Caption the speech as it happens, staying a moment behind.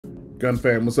Gun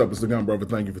fam, what's up? It's the Gun Brother.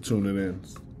 Thank you for tuning in.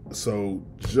 So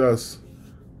just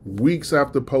weeks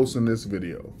after posting this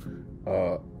video,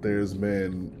 there's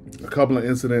been a couple of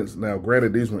incidents. Now,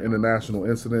 granted, these were international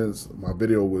incidents. My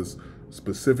video was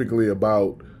specifically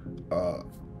about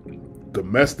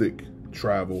domestic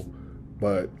travel,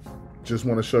 but just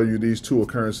want to show you these two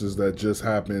occurrences that just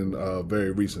happened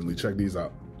very recently. Check these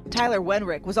out. Tyler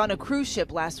Wenrick was on a cruise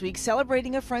ship last week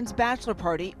celebrating a friend's bachelor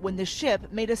party when the ship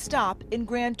made a stop in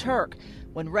Grand Turk.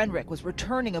 When Wenrick was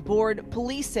returning aboard,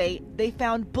 police say they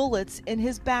found bullets in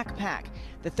his backpack.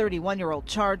 The 31-year-old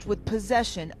charged with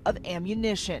possession of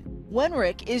ammunition.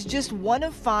 Wenrick is just one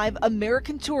of 5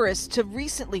 American tourists to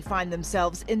recently find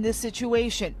themselves in this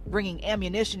situation. Bringing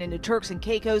ammunition into Turks and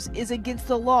Caicos is against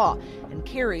the law and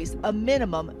carries a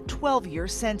minimum 12-year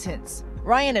sentence.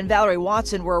 Ryan and Valerie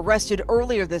Watson were arrested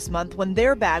earlier this month when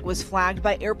their bag was flagged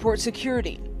by airport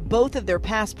security. Both of their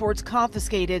passports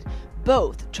confiscated,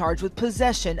 both charged with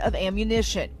possession of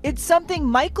ammunition. It's something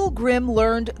Michael Grimm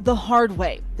learned the hard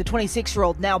way. The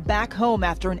 26-year-old now back home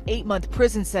after an 8-month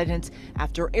prison sentence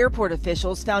after airport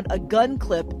officials found a gun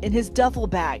clip in his duffel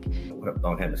bag.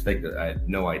 Don't have a mistake that I had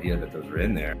no idea that those were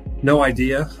in there. No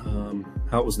idea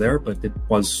how it was there, but it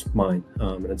was mine.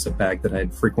 And it's a bag that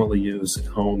I'd frequently use at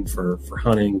home for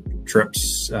hunting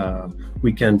trips,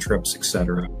 weekend trips,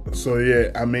 etc. So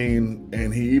yeah, I mean,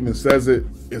 and he even says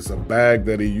it's a bag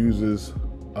that he uses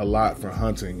a lot for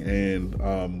hunting. And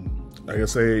like I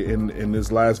say in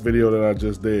this last video that I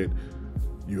just did,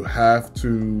 you have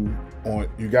to,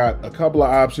 you got a couple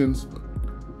of options.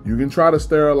 You can try to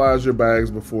sterilize your bags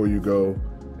before you go.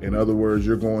 In other words,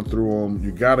 you're going through them.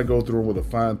 You got to go through them with a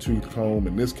fine-tooth comb.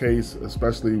 In this case,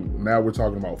 especially now we're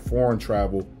talking about foreign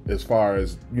travel, as far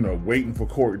as, you know, waiting for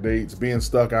court dates, being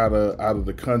stuck out of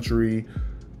the country.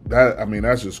 That, I mean,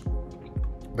 that's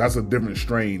a different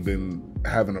strain than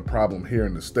having a problem here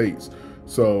in the States.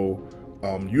 So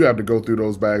you have to go through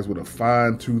those bags with a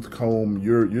fine-tooth comb.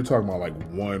 You're talking about like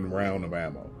 1 round of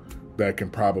ammo that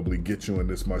can probably get you in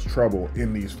this much trouble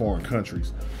in these foreign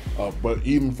countries. But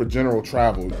even for general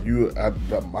travel,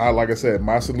 like I said,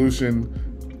 my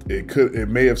solution, it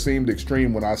may have seemed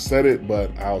extreme when I said it,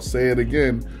 but I'll say it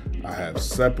again. I have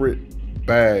separate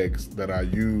bags that I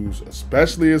use,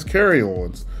 especially as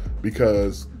carry-ons,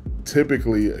 because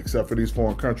typically, except for these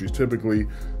foreign countries, typically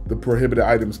the prohibited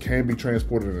items can be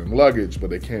transported in luggage,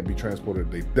 but they can't be transported.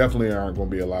 They definitely aren't going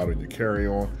to be allowed in your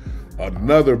carry-on.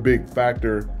 Another big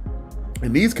factor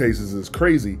in these cases is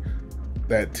crazy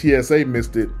that TSA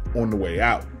missed it on the way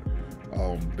out.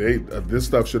 This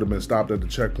stuff should have been stopped at the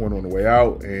checkpoint on the way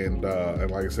out, and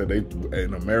like I said,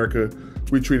 in America,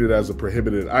 we treat it as a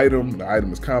prohibited item. The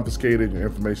item is confiscated, your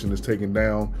information is taken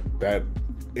down. That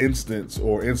instance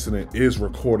or incident is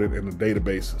recorded in a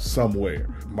database somewhere.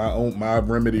 My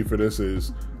remedy for this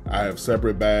is I have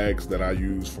separate bags that I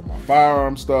use for my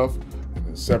firearm stuff, and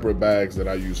then separate bags that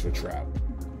I use for travel.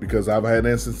 Because I've had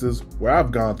instances where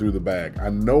I've gone through the bag.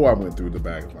 I know I went through the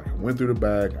bag. Like, I went through the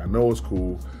bag. I know it's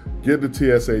cool. Get the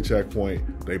TSA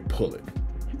checkpoint. They pull it.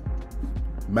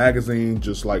 Magazine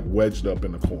just like wedged up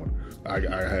in the corner. I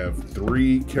have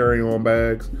 3 carry-on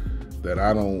bags that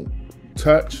I don't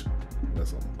touch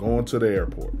unless I'm going to the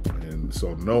airport. And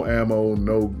so no ammo,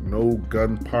 no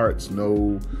gun parts,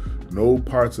 no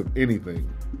parts of anything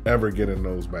ever get in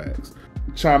those bags.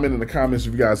 Chime in the comments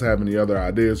if you guys have any other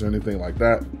ideas or anything like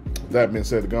that. That being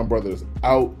said, the Gun Brother is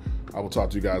out. I will talk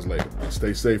to you guys later.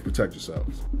 Stay safe, protect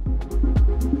yourselves.